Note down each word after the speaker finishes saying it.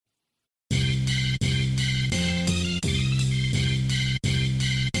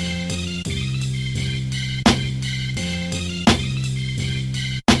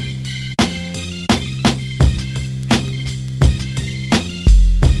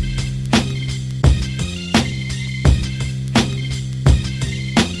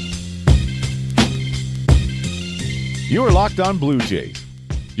You are Locked On Blue Jays,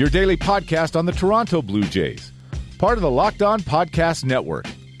 your daily podcast on the Toronto Blue Jays, part of the Locked On Podcast Network,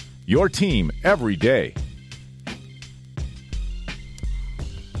 your team every day.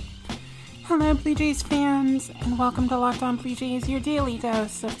 Hello, Blue Jays fans, and welcome to Locked On Blue Jays, your daily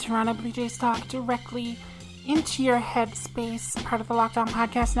dose of Toronto Blue Jays talk directly into your headspace, part of the Locked On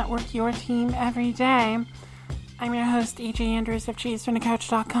Podcast Network, your team every day. I'm your host, AJ Andrews of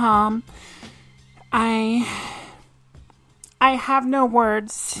JaysFromTheCouch.com. I have no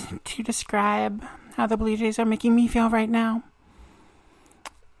words to describe how the Blue Jays are making me feel right now.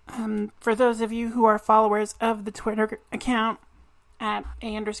 For those of you who are followers of the Twitter account at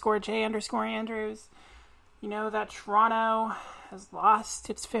 @A_J_Andrews, you know that Toronto has lost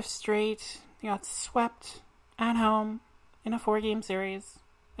its fifth straight. They got swept at home in a 4-game series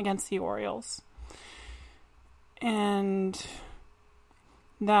against the Orioles. And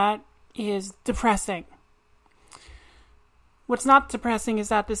that is depressing. What's not depressing is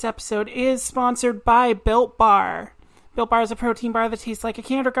that this episode is sponsored by Built Bar. Built Bar is a protein bar that tastes like a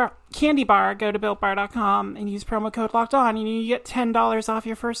candy bar. Go to BuiltBar.com and use promo code LOCKEDON and you get $10 off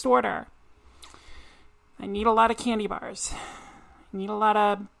your first order. I need a lot of candy bars. I need a lot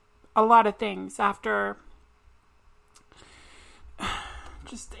of things after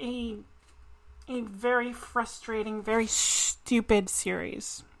just a very frustrating, very stupid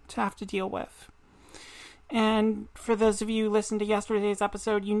series to have to deal with. And for those of you who listened to yesterday's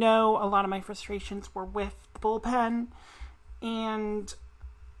episode, you know a lot of my frustrations were with the bullpen, and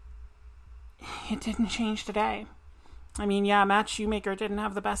it didn't change today. I mean, yeah, Matt Shoemaker didn't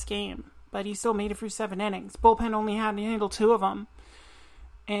have the best game, but he still made it through 7 innings. Bullpen only had to handle 2 of them,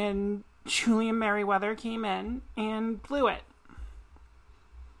 and Julian Merryweather came in and blew it.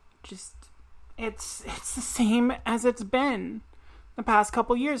 It's the same as it's been the past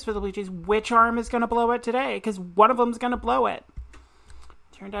couple years for the Blue Jays. Which arm is going to blow it today? Because one of them's going to blow it.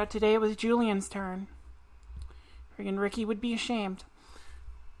 Turned out today it was Julian's turn. Friggin' Ricky would be ashamed.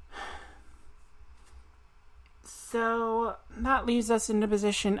 So that leaves us in the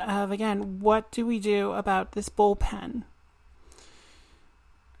position of, again, what do we do about this bullpen?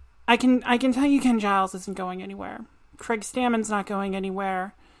 I can tell you Ken Giles isn't going anywhere. Craig Stammond's not going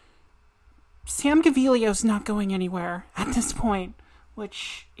anywhere. Sam Gaviglio's not going anywhere at this point,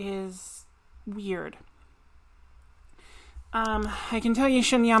 which is weird. I can tell you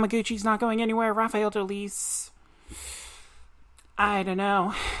Shin Yamaguchi's not going anywhere. Rafael Dolis, I don't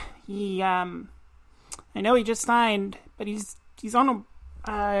know. I know he just signed, but he's on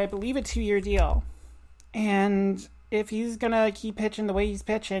I believe a 2-year deal. And if he's going to keep pitching the way he's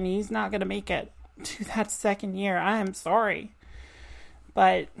pitching, he's not going to make it to that second year. I'm sorry.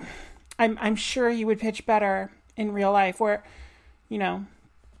 But I'm sure he would pitch better in real life where, you know,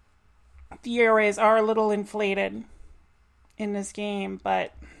 the ERAs are a little inflated in this game,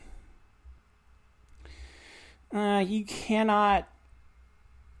 but you cannot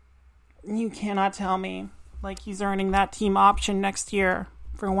tell me like he's earning that team option next year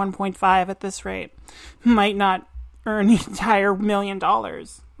for 1.5 at this rate. Might not earn the entire $1 million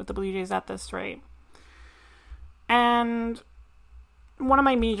with the Blue Jays at this rate. And one of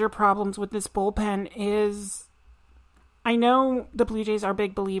my major problems with this bullpen is I know the Blue Jays are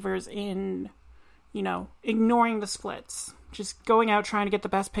big believers in, you know, ignoring the splits. Just going out trying to get the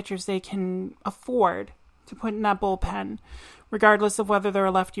best pitchers they can afford to put in that bullpen, regardless of whether they're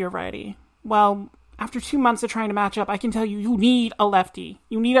a lefty or righty. Well, after 2 months of trying to match up, I can tell you, you need a lefty.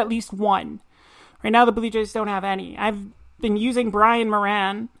 You need at least one. Right now, the Blue Jays don't have any. I've been using Brian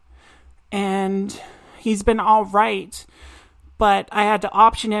Moran, and he's been all right. But I had to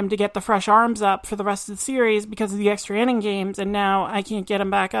option him to get the fresh arms up for the rest of the series because of the extra inning games, and now I can't get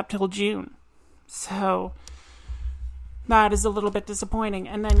him back up till June. So that is a little bit disappointing.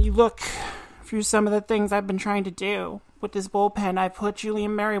 And then you look through some of the things I've been trying to do with this bullpen. I put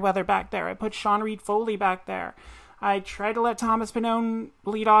Julian Merryweather back there. I put Sean Reed-Foley back there. I tried to let Thomas Pannone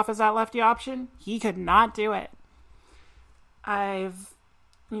lead off as that lefty option. He could not do it. I've,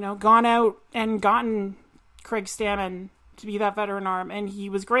 gone out and gotten Craig Stammen to be that veteran arm, and he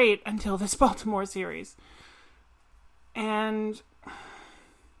was great until this Baltimore series. And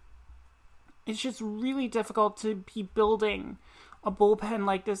it's just really difficult to be building a bullpen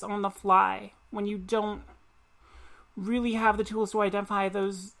like this on the fly when you don't really have the tools to identify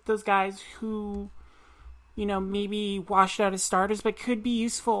those guys who, maybe washed out as starters, but could be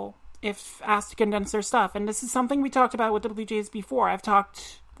useful if asked to condense their stuff. And this is something we talked about with the Blue Jays before. I've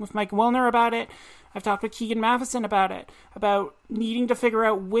talked with Mike Wilner about it. I've talked with Keegan Matheson about it, about needing to figure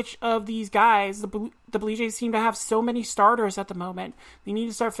out which of these guys the the Blue Jays seem to have so many starters at the moment. They need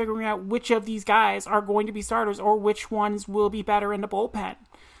to start figuring out which of these guys are going to be starters or which ones will be better in the bullpen.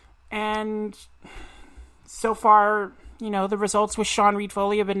 And so far, the results with Sean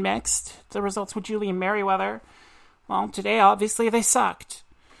Reed-Foley have been mixed. The results with Julian Merryweather, well, today, obviously, they sucked.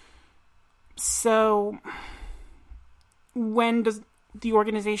 So when does the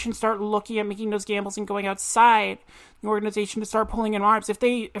organization start looking at making those gambles and going outside the organization to start pulling in arms? If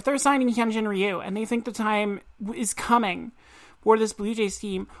they're signing Hyunjin Ryu and they think the time is coming for this Blue Jays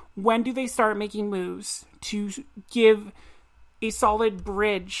team, when do they start making moves to give a solid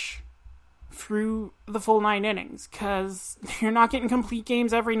bridge through the full 9 innings? Because you're not getting complete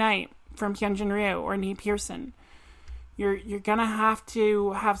games every night from Hyunjin Ryu or Nate Pearson. You're gonna have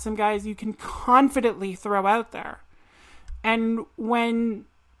to have some guys you can confidently throw out there. And when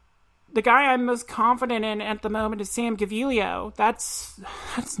the guy I'm most confident in at the moment is Sam Gaviglio, that's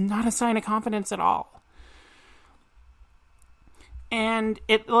not a sign of confidence at all. And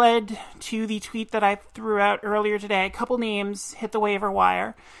it led to the tweet that I threw out earlier today. A couple names hit the waiver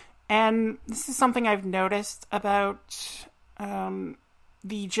wire. And this is something I've noticed about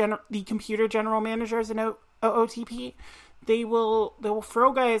the computer general managers in OOTP. They will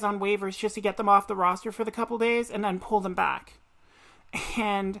throw guys on waivers just to get them off the roster for the couple days and then pull them back.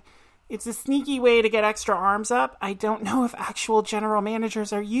 And it's a sneaky way to get extra arms up. I don't know if actual general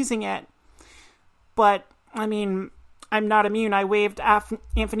managers are using it. But, I mean, I'm not immune. I waived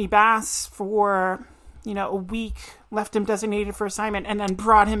Anthony Bass for, a week, left him designated for assignment, and then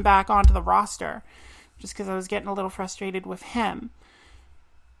brought him back onto the roster just because I was getting a little frustrated with him.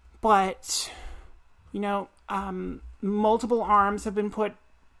 But, multiple arms have been put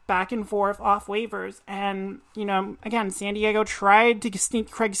back and forth off waivers. And, again, San Diego tried to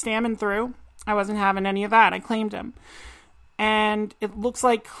sneak Craig Stammen through. I wasn't having any of that. I claimed him. And it looks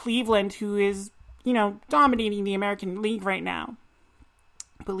like Cleveland, who is, dominating the American League right now.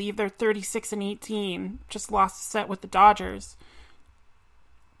 I believe they're 36-18. Just lost a set with the Dodgers.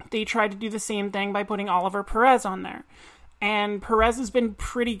 They tried to do the same thing by putting Oliver Perez on there. And Perez has been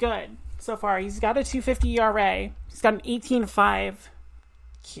pretty good so far. He's got a 2.50 ERA. He's got an 18.5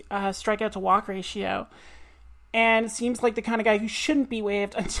 strikeout to walk ratio. And it seems like the kind of guy who shouldn't be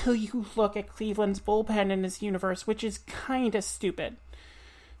waived until you look at Cleveland's bullpen in this universe, which is kind of stupid.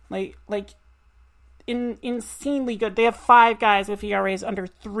 Insanely good. They have 5 guys with ERAs under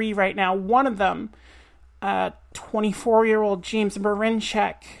 3 right now. One of them, 24-year-old James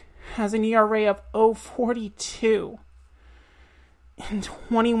Marinchek, has an ERA of 0.42 in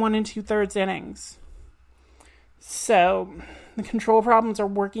 21 2/3 innings. So the control problems are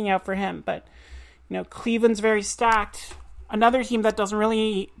working out for him. But, Cleveland's very stacked. Another team that doesn't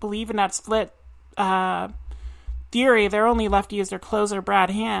really believe in that split theory, their only lefty is their closer, Brad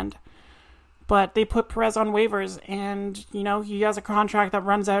Hand. But they put Perez on waivers, and, he has a contract that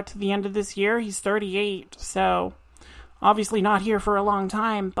runs out to the end of this year. He's 38, so obviously not here for a long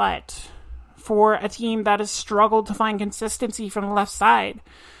time. But for a team that has struggled to find consistency from the left side,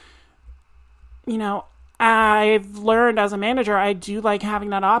 I've learned as a manager, I do like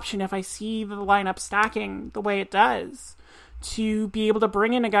having that option if I see the lineup stacking the way it does, to be able to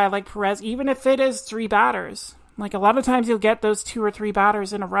bring in a guy like Perez, even if it is 3 batters. Like, a lot of times you'll get those 2 or 3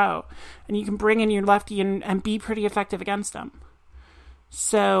 batters in a row, and you can bring in your lefty and be pretty effective against them.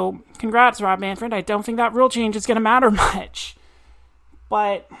 So, congrats, Rob Manfred. I don't think that rule change is going to matter much.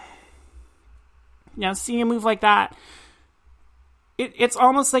 But, seeing a move like that, it's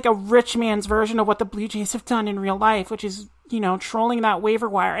almost like a rich man's version of what the Blue Jays have done in real life, which is, trolling that waiver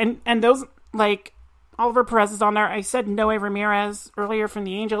wire. And those, like, Oliver Perez is on there. I said Noe Ramirez earlier from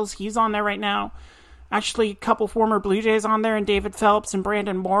the Angels. He's on there right now. Actually, a couple former Blue Jays on there, and David Phelps and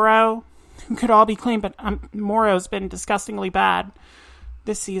Brandon Morrow, who could all be claimed, but Morrow's been disgustingly bad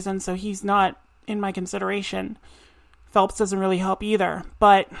this season, so he's not in my consideration. Phelps doesn't really help either.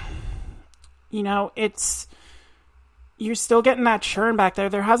 But, you're still getting that churn back there.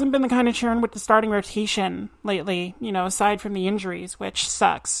 There hasn't been the kind of churn with the starting rotation lately, aside from the injuries, which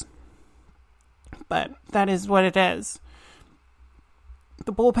sucks. But that is what it is.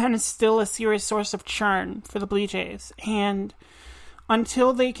 The bullpen is still a serious source of churn for the Blue Jays. And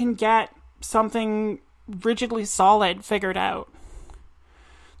until they can get something rigidly solid figured out,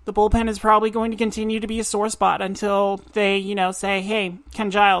 the bullpen is probably going to continue to be a sore spot until they, say, hey,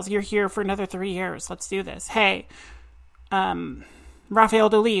 Ken Giles, you're here for another 3 years. Let's do this. Hey, Rafael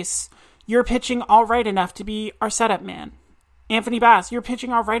Dolis, you're pitching all right enough to be our setup man. Anthony Bass, you're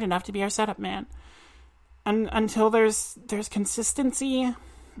pitching all right enough to be our setup man. And until there's consistency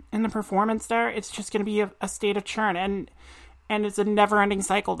in the performance there, it's just going to be a state of churn. And it's a never-ending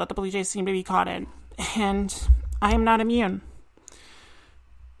cycle that the Blue Jays seem to be caught in. and I am not immune.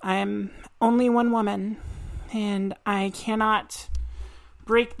 I am only one woman, and I cannot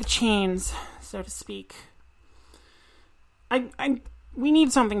break the chains, so to speak. We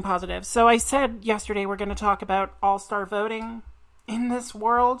need something positive. So I said yesterday we're going to talk about all-star voting in this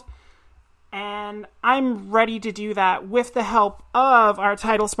world, and I'm ready to do that with the help of our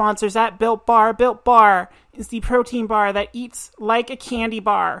title sponsors at Built Bar. Built Bar is the protein bar that eats like a candy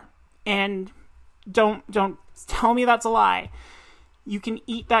bar, and don't tell me that's a lie. You can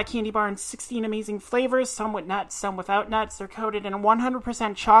eat that candy bar in 16 amazing flavors, some with nuts, some without nuts. They're coated in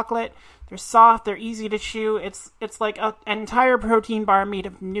 100% chocolate. They're soft. They're easy to chew. It's like an entire protein bar made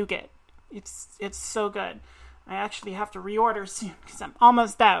of nougat. It's so good. I actually have to reorder soon because I'm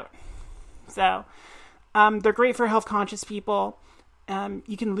almost out. So, they're great for health-conscious people.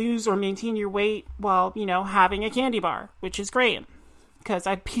 You can lose or maintain your weight while, having a candy bar, which is great because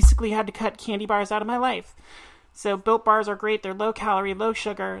I basically had to cut candy bars out of my life. So Built Bars are great. They're low calorie, low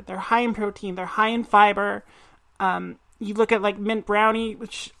sugar. They're high in protein. They're high in fiber. You look at like Mint Brownie,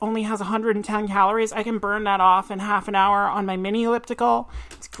 which only has 110 calories. I can burn that off in half an hour on my mini elliptical.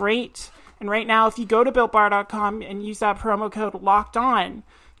 It's great. And right now, if you go to BuiltBar.com and use that promo code LOCKEDON,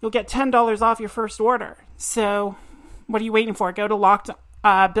 you'll get $10 off your first order. So what are you waiting for? Go to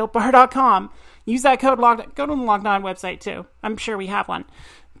BuiltBar.com. Use that code LOCKEDON. Go to the Locked On website too. I'm sure we have one.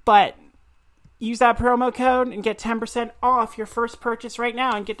 But use that promo code and get 10% off your first purchase right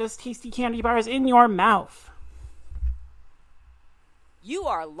now and get those tasty candy bars in your mouth. You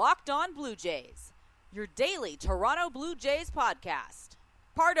are Locked On Blue Jays, your daily Toronto Blue Jays podcast.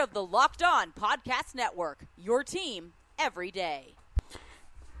 Part of the Locked On Podcast Network, your team every day.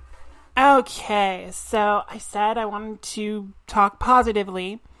 Okay, so I said I wanted to talk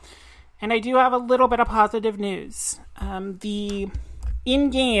positively, and I do have a little bit of positive news. The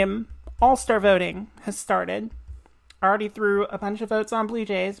in-game All-Star voting has started. I already threw a bunch of votes on Blue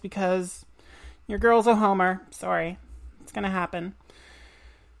Jays because your girl's a homer. Sorry. It's going to happen.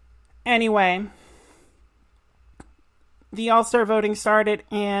 Anyway, the All-Star voting started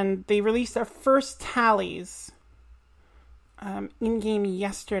and they released their first tallies in-game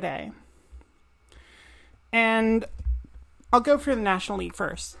yesterday. And I'll go for the National League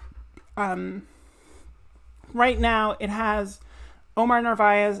first. Right now, it has Omar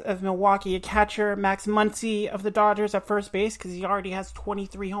Narvaez of Milwaukee, a catcher, Max Muncy of the Dodgers at first base because he already has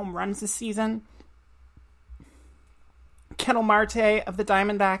 23 home runs this season. Ketel Marte of the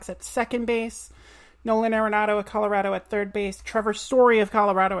Diamondbacks at second base. Nolan Arenado of Colorado at third base. Trevor Story of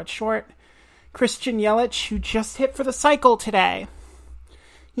Colorado at short. Christian Yelich, who just hit for the cycle today.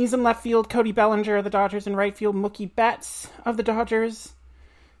 He's in left field. Cody Bellinger of the Dodgers in right field. Mookie Betts of the Dodgers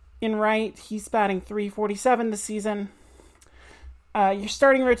in right. He's batting .347 this season. Your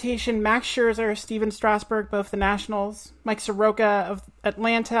starting rotation, Max Scherzer, Steven Strasburg, both the Nationals, Mike Soroka of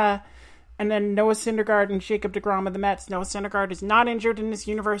Atlanta, and then Noah Syndergaard and Jacob deGrom of the Mets. Noah Syndergaard is not injured in this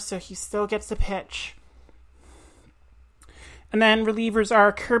universe, so he still gets to pitch. And then relievers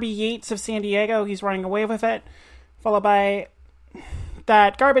are Kirby Yates of San Diego. He's running away with it. Followed by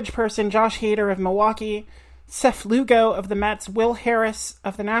that garbage person, Josh Hader of Milwaukee, Seth Lugo of the Mets, Will Harris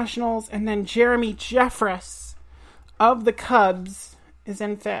of the Nationals, and then Jeremy Jeffress of the Cubs is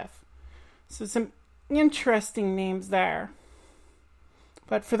in fifth. So some interesting names there.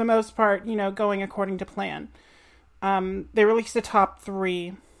 But for the most part, going according to plan. They released the top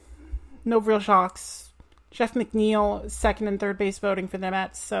three. No real shocks. Jeff McNeil is second and third base voting for the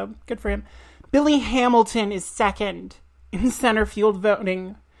Mets, so good for him. Billy Hamilton is second in center field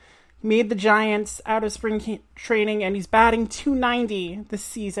voting. He made the Giants out of spring training, and he's batting .290 this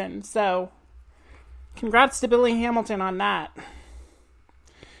season, so congrats to Billy Hamilton on that.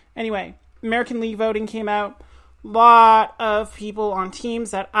 Anyway, American League voting came out. A lot of people on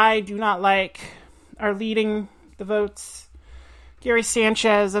teams that I do not like are leading the votes. Gary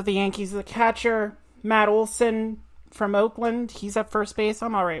Sanchez of the Yankees, the catcher. Matt Olson from Oakland. He's at first base.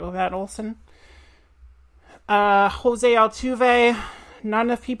 I'm all right with Matt Olson. Jose Altuve. Not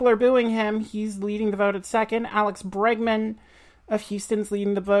enough people are booing him. He's leading the vote at second. Alex Bregman of Houston's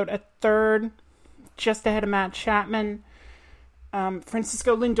leading the vote at third, just ahead of Matt Chapman.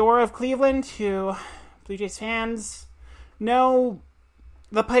 Francisco Lindor of Cleveland, who Blue Jays fans know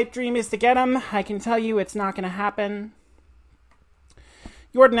the pipe dream is to get him. I can tell you it's not going to happen.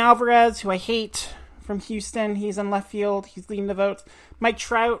 Jordan Alvarez, who I hate, from Houston. He's in left field. He's leading the votes. Mike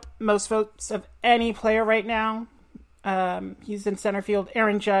Trout, most votes of any player right now. He's in center field.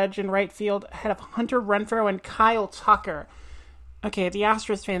 Aaron Judge in right field, ahead of Hunter Renfroe and Kyle Tucker. Okay, the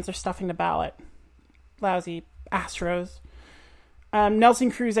Astros fans are stuffing the ballot. Lousy Astros.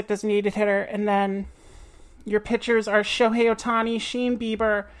 Nelson Cruz at designated hitter, and then your pitchers are Shohei Ohtani, Shane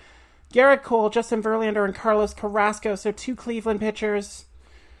Bieber, Garrett Cole, Justin Verlander, and Carlos Carrasco. So 2 Cleveland pitchers,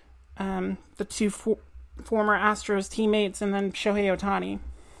 the 2 former Astros teammates, and then Shohei Ohtani.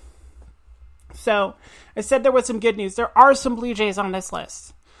 So I said there was some good news. There are some Blue Jays on this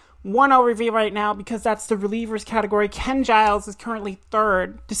list. One I'll review right now because that's the relievers category. Ken Giles is currently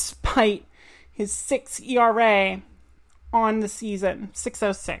 3rd despite his 6 ERA on the season,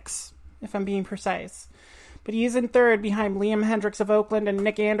 6.06 if I'm being precise. But he is in 3rd behind Liam Hendricks of Oakland and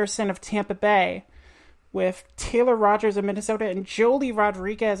Nick Anderson of Tampa Bay, with Taylor Rogers of Minnesota and Joely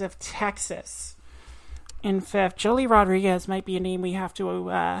Rodriguez of Texas in 5th. Joely Rodriguez might be a name we have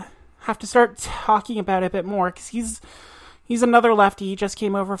to start talking about a bit more, because he's another lefty. He just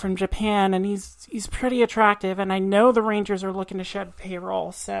came over from Japan, and he's pretty attractive, and I know the Rangers are looking to shed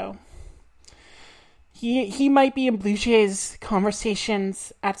payroll, so he might be in Blue Jays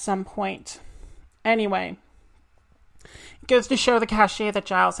conversations at some point. Anyway, it goes to show the cachet that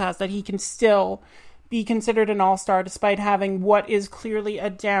Giles has, that he can still be considered an all-star despite having what is clearly a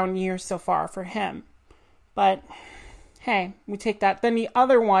down year so far for him. But, hey, we take that. Then the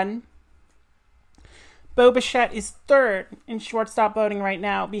other one, Bo Bichette is 3rd in shortstop voting right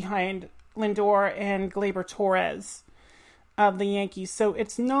now behind Lindor and Gleyber Torres of the Yankees. So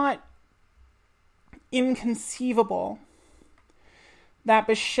it's not inconceivable that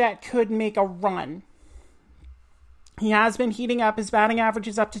Bichette could make a run. He has been heating up. His batting average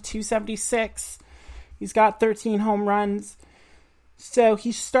is up to 276. He's got 13 home runs. So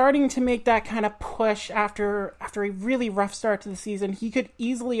he's starting to make that kind of push after a really rough start to the season. He could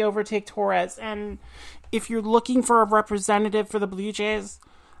easily overtake Torres. And if you're looking for a representative for the Blue Jays,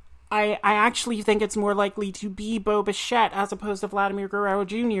 I actually think it's more likely to be Bo Bichette as opposed to Vladimir Guerrero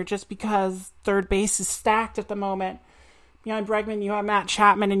Jr. just because third base is stacked at the moment. Behind Bregman, you have Matt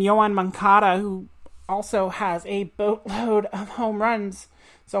Chapman and Yoan Moncada, who also has a boatload of home runs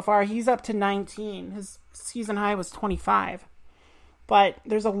so far. He's up to 19. His season high was 25. But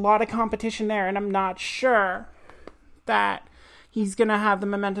there's a lot of competition there, and I'm not sure that he's going to have the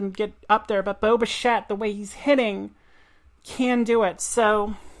momentum get up there. But Bo Bichette, the way he's hitting, can do it.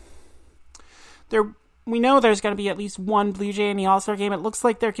 So we know there's going to be at least one Blue Jay in the All-Star game. It looks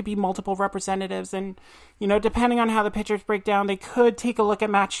like there could be multiple representatives. And, depending on how the pitchers break down, they could take a look at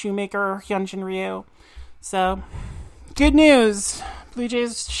Matt Shoemaker or Hyunjin Ryu. So, good news. Blue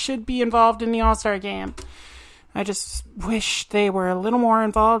Jays should be involved in the All-Star game. I just wish they were a little more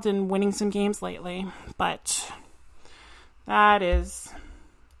involved in winning some games lately. But that is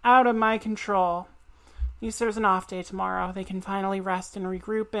out of my control. At least there's an off day tomorrow. They can finally rest and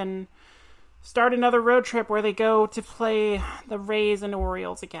regroup and start another road trip where they go to play the Rays and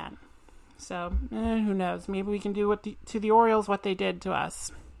Orioles again. So, who knows? Maybe we can do to the Orioles what they did to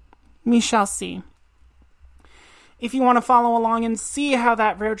us. We shall see. If you want to follow along and see how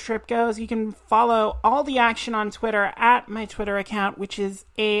that road trip goes, you can follow all the action on Twitter at my Twitter account, which is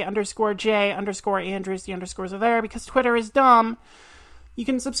 _J_Andrews. The underscores are there because Twitter is dumb. You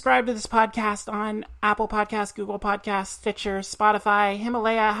can subscribe to this podcast on Apple Podcasts, Google Podcasts, Stitcher, Spotify,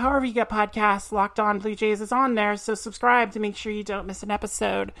 Himalaya, however you get podcasts. Locked On Blue Jays is on there, so subscribe to make sure you don't miss an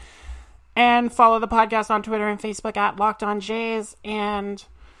episode. And follow the podcast on Twitter and Facebook at Locked On Jays. And,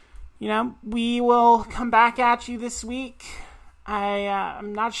 we will come back at you this week.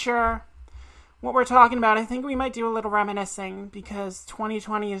 I'm not sure what we're talking about. I think we might do a little reminiscing because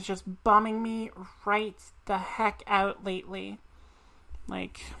 2020 is just bumming me right the heck out lately.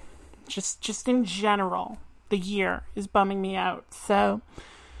 Like, just in general, the year is bumming me out. So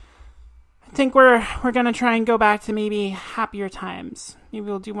I think we're going to try and go back to maybe happier times. Maybe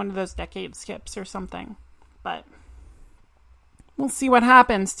we'll do one of those decade skips or something. But we'll see what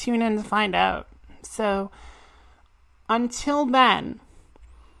happens. Tune in to find out. So until then,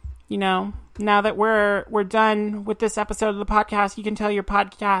 now that we're done with this episode of the podcast, you can tell your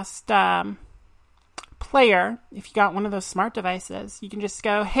podcast player, if you got one of those smart devices, you can just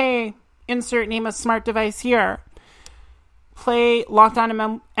go, hey, insert name of smart device here. Play Locked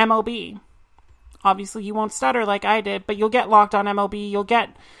On MLB. Obviously, you won't stutter like I did, but you'll get Locked On MLB. You'll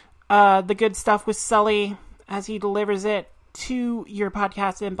get the good stuff with Sully as he delivers it to your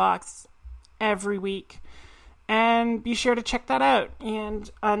podcast inbox every week. And be sure to check that out. And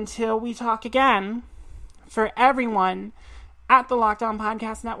until we talk again, for everyone at the Locked On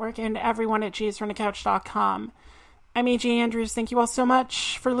Podcast Network and everyone at jaysfromthecouch.com, I'm AJ Andrews. Thank you all so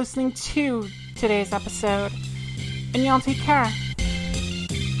much for listening to today's episode. And y'all take care.